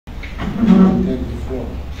take the floor.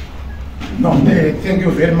 No, thank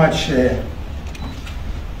you very much,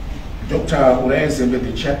 Dr. Urayezembe,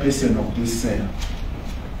 the chairperson of this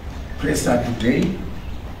presser today.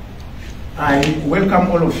 I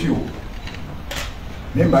welcome all of you,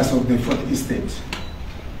 members of the Fourth Estate.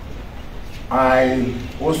 I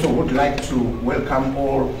also would like to welcome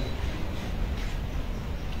all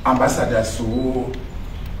ambassadors who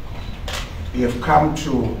have come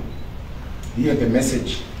to hear the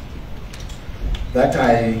message that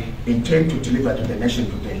I intend to deliver to the nation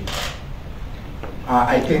today.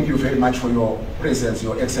 I thank you very much for your presence,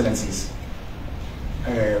 Your Excellencies.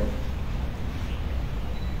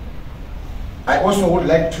 I also would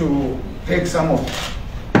like to thank some of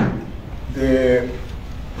the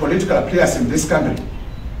political players in this country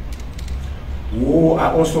who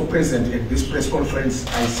are also present at this press conference.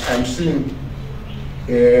 I'm seeing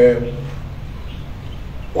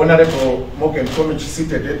Honorable Morgan Komich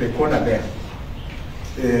seated at the corner there.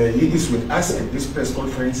 He is with us at this press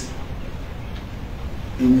conference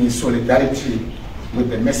in solidarity with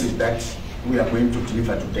the message that we are going to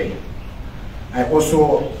deliver today. I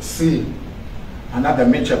also see another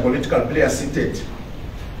major political player seated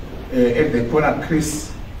at the corner,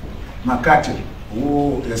 Chris McCarthy,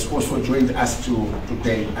 who has also joined us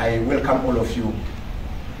today. I welcome all of you,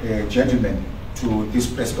 gentlemen, to this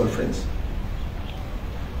press conference.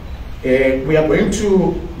 We are going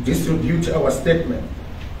to distribute our statement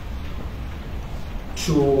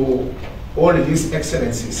to all His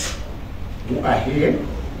Excellencies who are here,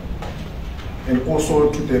 and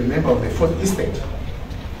also to the member of the Fourth Estate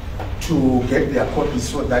to get their copies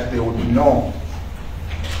so that they would know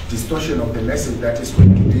distortion of the message that is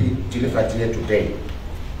going to be delivered here today.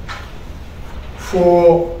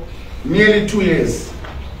 For nearly 2 years,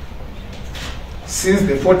 since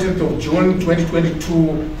the 14th of June 2022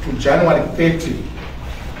 to January 30,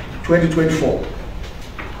 2024,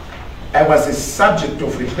 I was a subject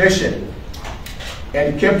of repression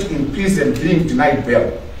and kept in prison being denied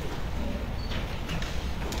bail.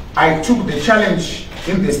 I took the challenge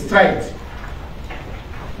in the stride,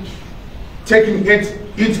 taking it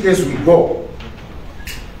as we go.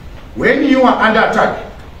 When you are under attack,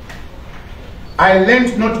 I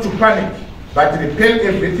learned not to panic, but repel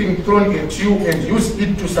everything thrown at you and use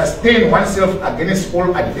it to sustain oneself against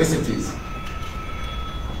all adversities.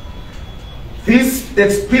 This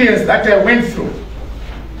experience that I went through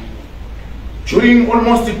during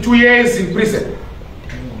almost 2 years in prison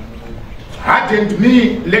hardened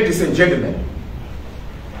me, ladies and gentlemen.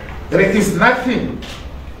 There is nothing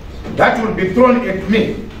that will be thrown at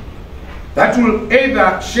me that will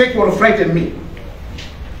either shake or frighten me.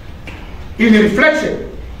 In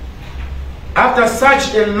reflection, after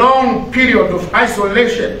such a long period of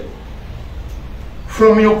isolation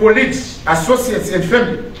from your colleagues, associates, and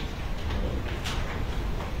family,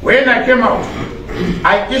 when I came out,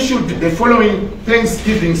 I issued the following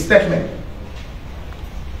Thanksgiving statement.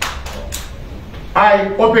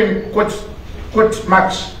 I open quote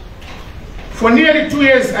marks. For nearly 2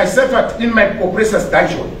 years, I suffered in my oppressor's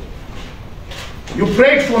dungeon. You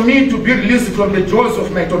prayed for me to be released from the jaws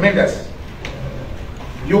of my tormentors.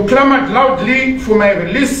 You clamored loudly for my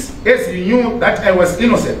release as you knew that I was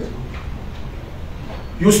innocent.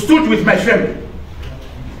 You stood with my family.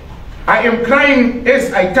 I am crying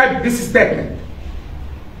as I type this statement.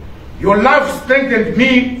 Your love strengthened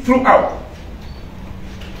me throughout.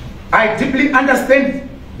 I deeply understand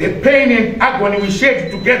the pain and agony we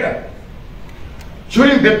shared together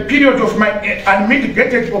during the period of my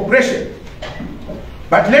unmitigated oppression.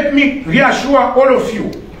 But let me reassure all of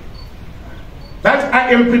you that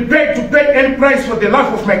I am prepared to pay any price for the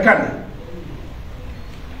love of my country.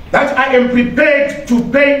 That I am prepared to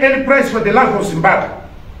pay any price for the love of Zimbabwe.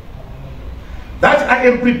 That I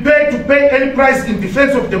am prepared to pay any price in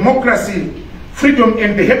defense of democracy, freedom,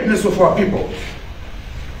 and the happiness of our people.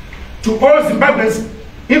 To all Zimbabweans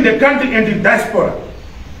in the country and in diaspora,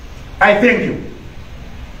 I thank you.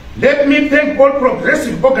 Let me thank all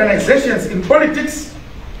progressive organizations in politics,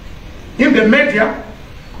 in the media,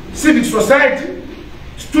 civic society,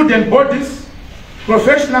 student bodies,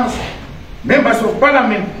 professionals, members of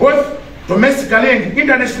parliament, both domestically and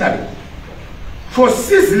internationally, for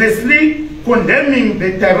ceaselessly condemning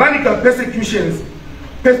the tyrannical persecutions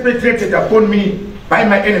perpetrated upon me by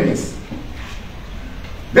my enemies.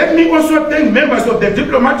 Let me also thank members of the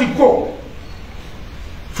diplomatic corps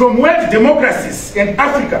from world democracies and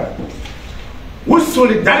Africa, whose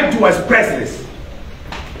solidarity was priceless.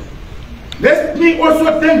 Let me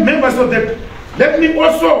also thank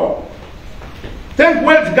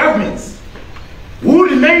world governments who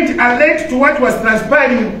remained alert to what was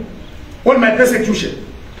transpiring on my persecution.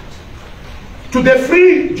 to the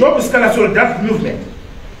free job Sikhala solidarity movement,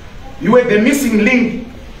 you were the missing link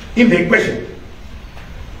in the equation.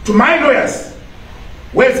 To my lawyers,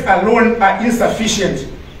 words alone are insufficient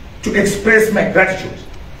to express my gratitude.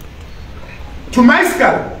 To my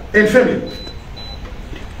Sikhala and family,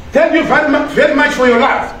 thank you very much for your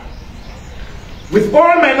love. With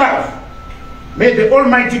all my love, may the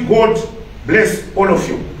Almighty God bless all of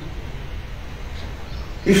you.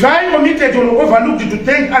 If I omitted or overlooked to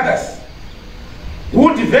thank others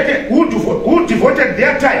who devoted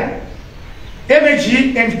their time,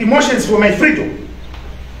 energy, and emotions for my freedom,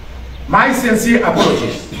 my sincere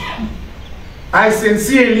apologies. I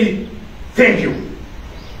sincerely thank you.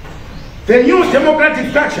 The new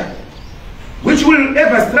democratic culture, which we will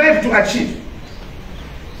ever strive to achieve,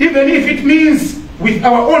 even if it means with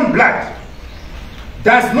our own blood,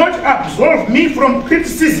 does not absolve me from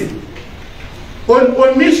criticism on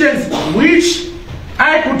omissions which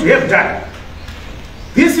I could have done.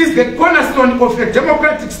 This is the cornerstone of a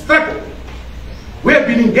democratic struggle we have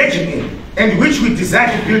been engaging in and which we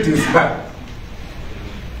desire to build in Zimbabwe.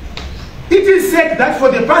 It is said that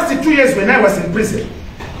for the past 2 years when I was in prison,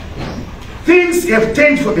 things have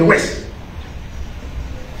turned for the worse.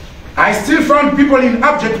 I still found people in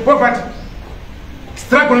abject poverty,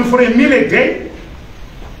 struggling for a meal a day,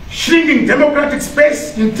 shrinking democratic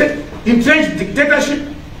space, entrenched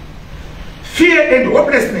dictatorship, fear and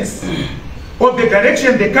hopelessness of the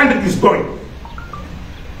direction the country is going.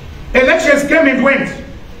 Elections came and went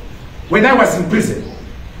when I was in prison,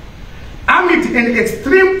 amid an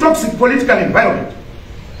extreme toxic political environment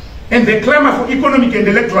and the clamor for economic and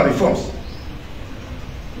electoral reforms.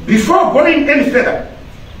 Before going any further,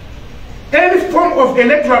 any form of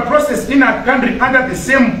electoral process in our country under the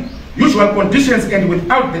same usual conditions and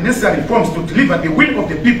without the necessary reforms to deliver the will of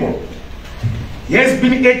the people has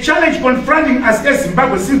been a challenge confronting us as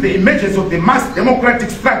Zimbabwe since the emergence of the mass democratic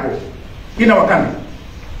struggle in our country.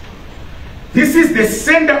 This is the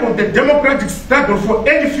center of the democratic struggle for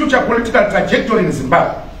any future political trajectory in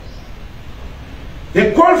Zimbabwe.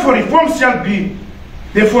 The call for reforms shall be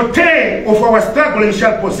the forte of our struggle and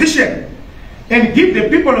shall position and give the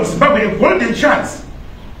people of Zimbabwe a golden chance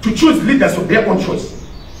to choose leaders of their own choice.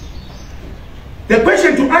 The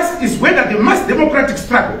question to ask is whether the mass democratic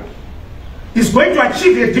struggle is going to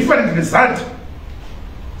achieve a different result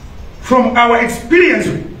from our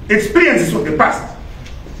experiences of the past.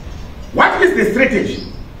 What is the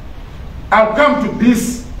strategy? I'll come to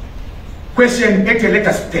this question at a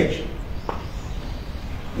later stage.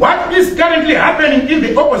 What is currently happening in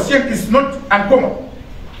the opposition is not uncommon.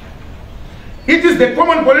 It is the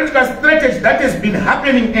common political strategy that has been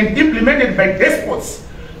happening and implemented by despots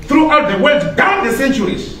throughout the world down the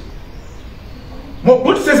centuries.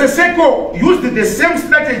 Mobutu Sese Seko used the same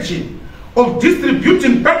strategy of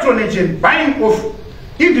distributing patronage and buying of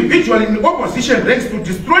individuals in opposition ranks to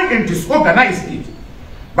destroy and disorganize it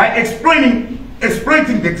by exploiting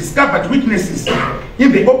the discovered weaknesses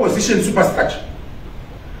in the opposition superstructure.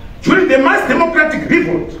 During the mass democratic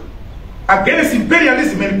revolt against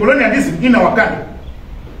imperialism and colonialism in our country,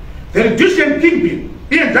 the Rhodesian kingpin,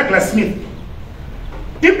 Ian Douglas Smith,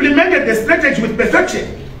 implemented the strategy with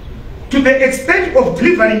perfection to the extent of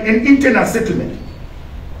delivering an internal settlement.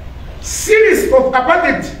 Series of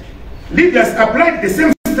apartheid leaders applied the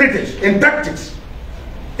same strategy and tactics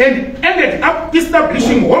and ended up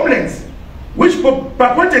establishing homelands which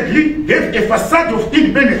purportedly gave a facade of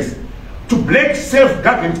independence to black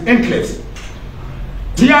self-governed enclaves.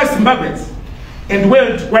 Dear Zimbabweans and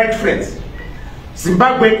worldwide friends,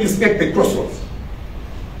 Zimbabwe is at the crossroads.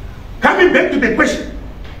 Coming back to the question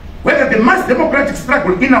whether the mass democratic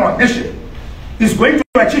struggle in our nation is going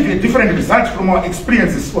to achieve a different result from our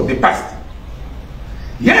experiences of the past.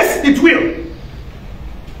 Yes, it will.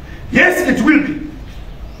 Yes, it will be.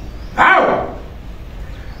 Our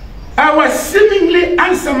seemingly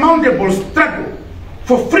unsurmountable struggle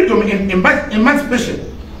for freedom and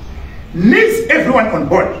emancipation needs everyone on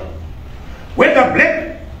board, whether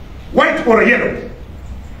black, white, or yellow.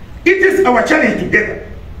 It is our challenge together.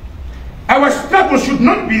 Our struggle should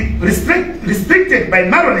not be restricted by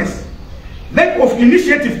narrowness, lack of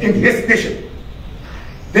initiative, and hesitation.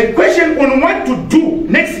 The question on what to do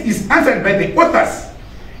next is answered by the authors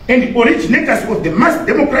and the originators of the mass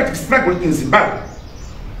democratic struggle in Zimbabwe.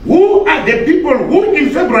 Who are the people who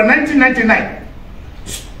in February 1999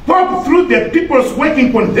 spoke through the People's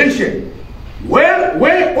Working Convention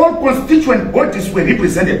where all constituent bodies were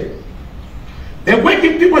represented? The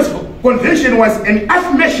Working People's Convention was an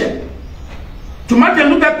affirmation to Martin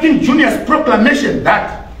Luther King Jr.'s proclamation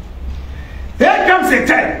that there comes a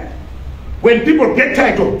time when people get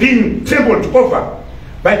tired of being trampled over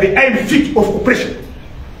by the iron feet of oppression.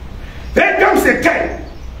 There comes a time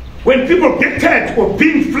when people get tired of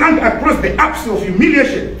being flung across the ups of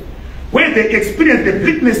humiliation, where they experience the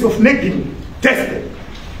bleakness of nagging death.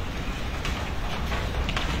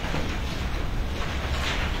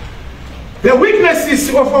 The weaknesses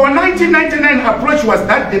of our 1999 approach was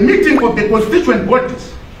that the meeting of the constituent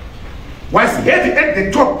bodies was heavy at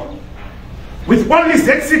the top, with only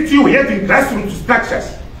ZCTU having grassroots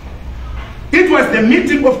structures. It was the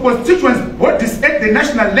meeting of constituent bodies at the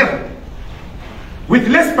national level, with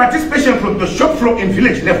less participation from the shop floor and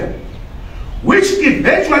village level, which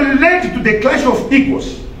eventually led to the clash of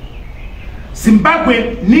egos.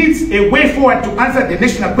 Zimbabwe needs a way forward to answer the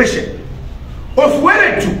national question of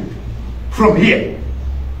where to from here.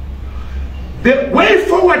 The way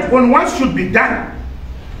forward on what should be done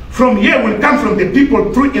from here will come from the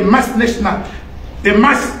people through a mass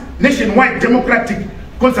nationwide democratic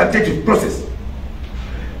consultative process.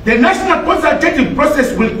 The national consultative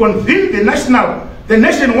process will convene the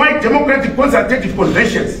nationwide democratic consultative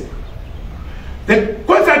conventions. The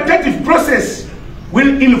consultative process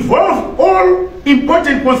will involve all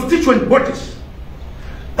important constituent bodies.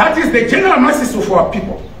 That is the general masses of our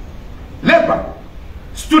people: labor,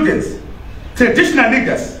 students, traditional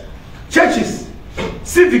leaders, churches,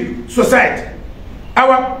 civic society,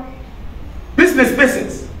 our business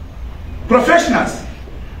persons, professionals,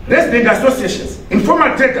 resident associations,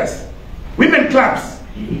 informal traders, women clubs,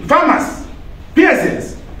 farmers,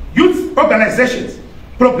 peasants, youth organizations,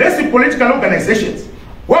 progressive political organizations,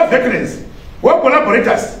 war veterans, war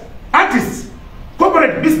collaborators, artists,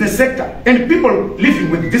 corporate business sector, and people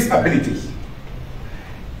living with disabilities.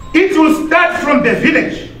 It will start from the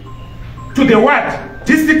village to the ward,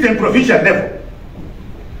 district, and provincial level.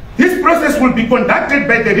 This process will be conducted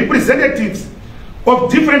by the representatives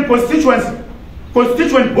of different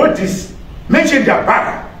constituent bodies mentioned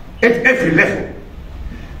above at every level.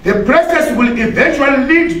 The process will eventually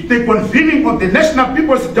lead to the convening of the National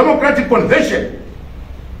People's Democratic Convention.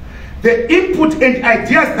 The input and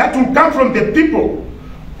ideas that will come from the people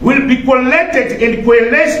will be collected and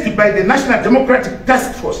coalesced by the National Democratic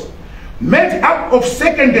Task Force, made up of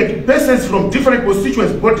seconded persons from different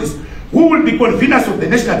constituent bodies who will be conveners of the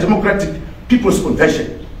National Democratic People's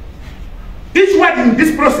Convention. Each one in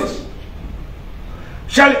this process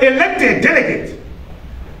shall elect a delegate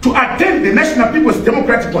to attend the National People's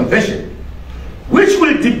Democratic Convention, which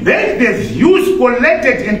will debate the views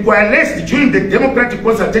collected and coalesced during the Democratic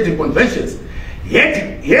Consultative Conventions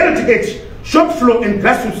held at shop floor and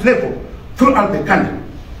grassroots level throughout the country.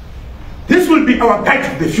 This will be our guide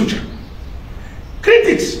to the future.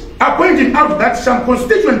 Critics are pointing out that some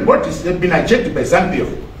constituent bodies have been hijacked by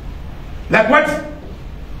ZANU-PF, like what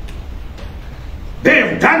they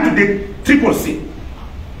have done to the CCC.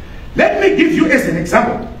 Let me give you as an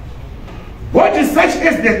example. Bodies such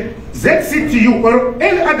as the ZCTU or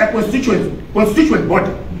any other constituent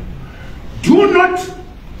body do not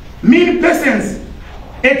mean persons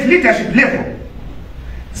at leadership level.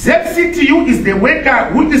 ZCTU is the worker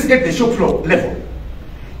who is at the shop floor level.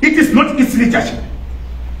 It is not its leadership.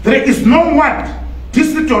 There is no ward,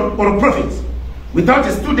 district, or province without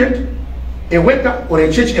a student, a worker, or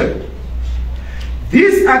a church elder.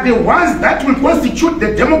 These are the ones that will constitute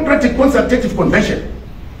the Democratic Consultative Convention.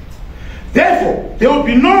 Therefore, there will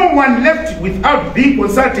be no one left without being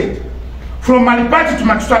consulted, from Malipati to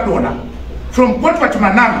Matsusadona, from Kotwa to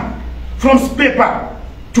Manama, from Spepa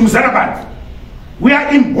to Mzarabad. We are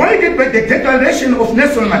embodied by the declaration of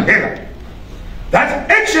Nelson Mandela that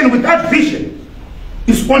action without vision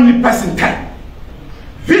is only passing time.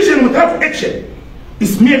 Vision without action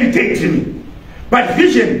is merely daydreaming, but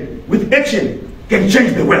vision with action can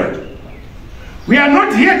change the world. We are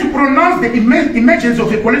not here to pronounce the emergence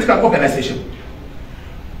of a political organization,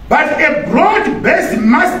 but a broad-based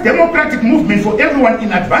mass democratic movement for everyone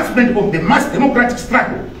in advancement of the mass democratic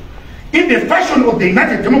struggle in the fashion of the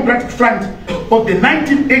United Democratic Front of the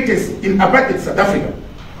 1980s in apartheid South Africa.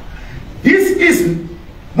 This is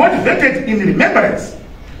motivated in remembrance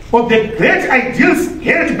of the great ideals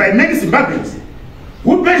held by many Zimbabweans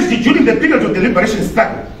who perished during the period of the liberation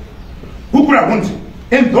struggle,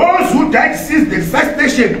 and those who died since the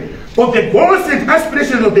cessation of the goals and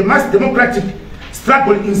aspirations of the mass democratic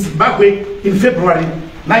struggle in Zimbabwe in February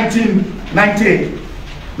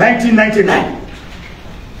 1999.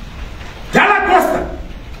 Dala Costa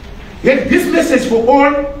had this message for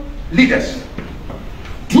all leaders: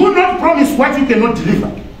 do not promise what you cannot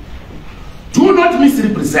deliver. Do not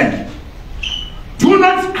misrepresent. Do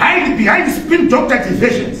not hide behind spin-doctored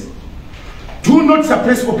evasions. Do not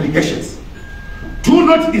suppress obligations. Do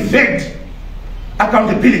not evade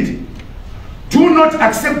accountability. Do not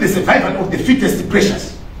accept the survival of the fittest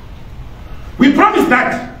pressures. We promise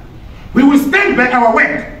that we will stand by our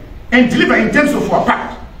word and deliver in terms of our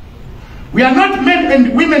part. We are not men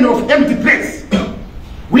and women of empty praise.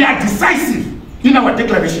 We are decisive in our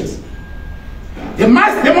declarations. The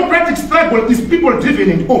mass democratic struggle is people-driven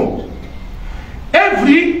and owned.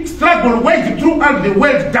 Every struggle waged throughout the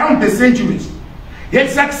world down the centuries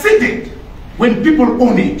has succeeded when people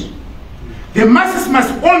own it. The masses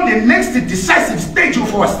must own the next decisive stage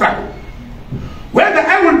of our struggle. Whether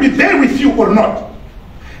I will be there with you or not,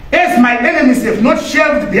 as my enemies have not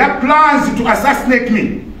shelved their plans to assassinate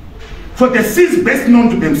me for the sins best known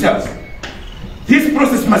to themselves, this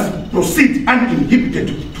process must proceed uninhibited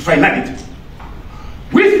to finality.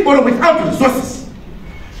 With or without resources,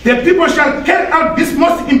 the people shall carry out this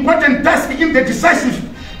most important task in the decisive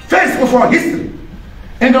phase of our history,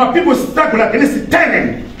 and our people struggle against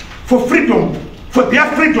tyranny for freedom, for their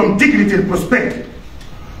freedom, dignity, and prosperity.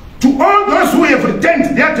 To all those who have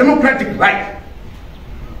retained their democratic right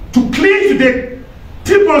to cling to the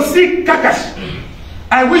CCC carcass,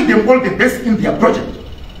 I wish them all the best in their project.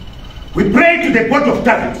 We pray to the God of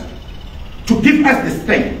David to give us the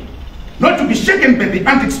strength not to be shaken by the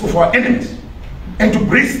antics of our enemies, and to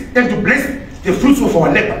bless the fruits of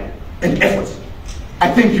our labor and efforts.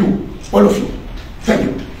 I thank you, all of you. Thank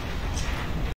you.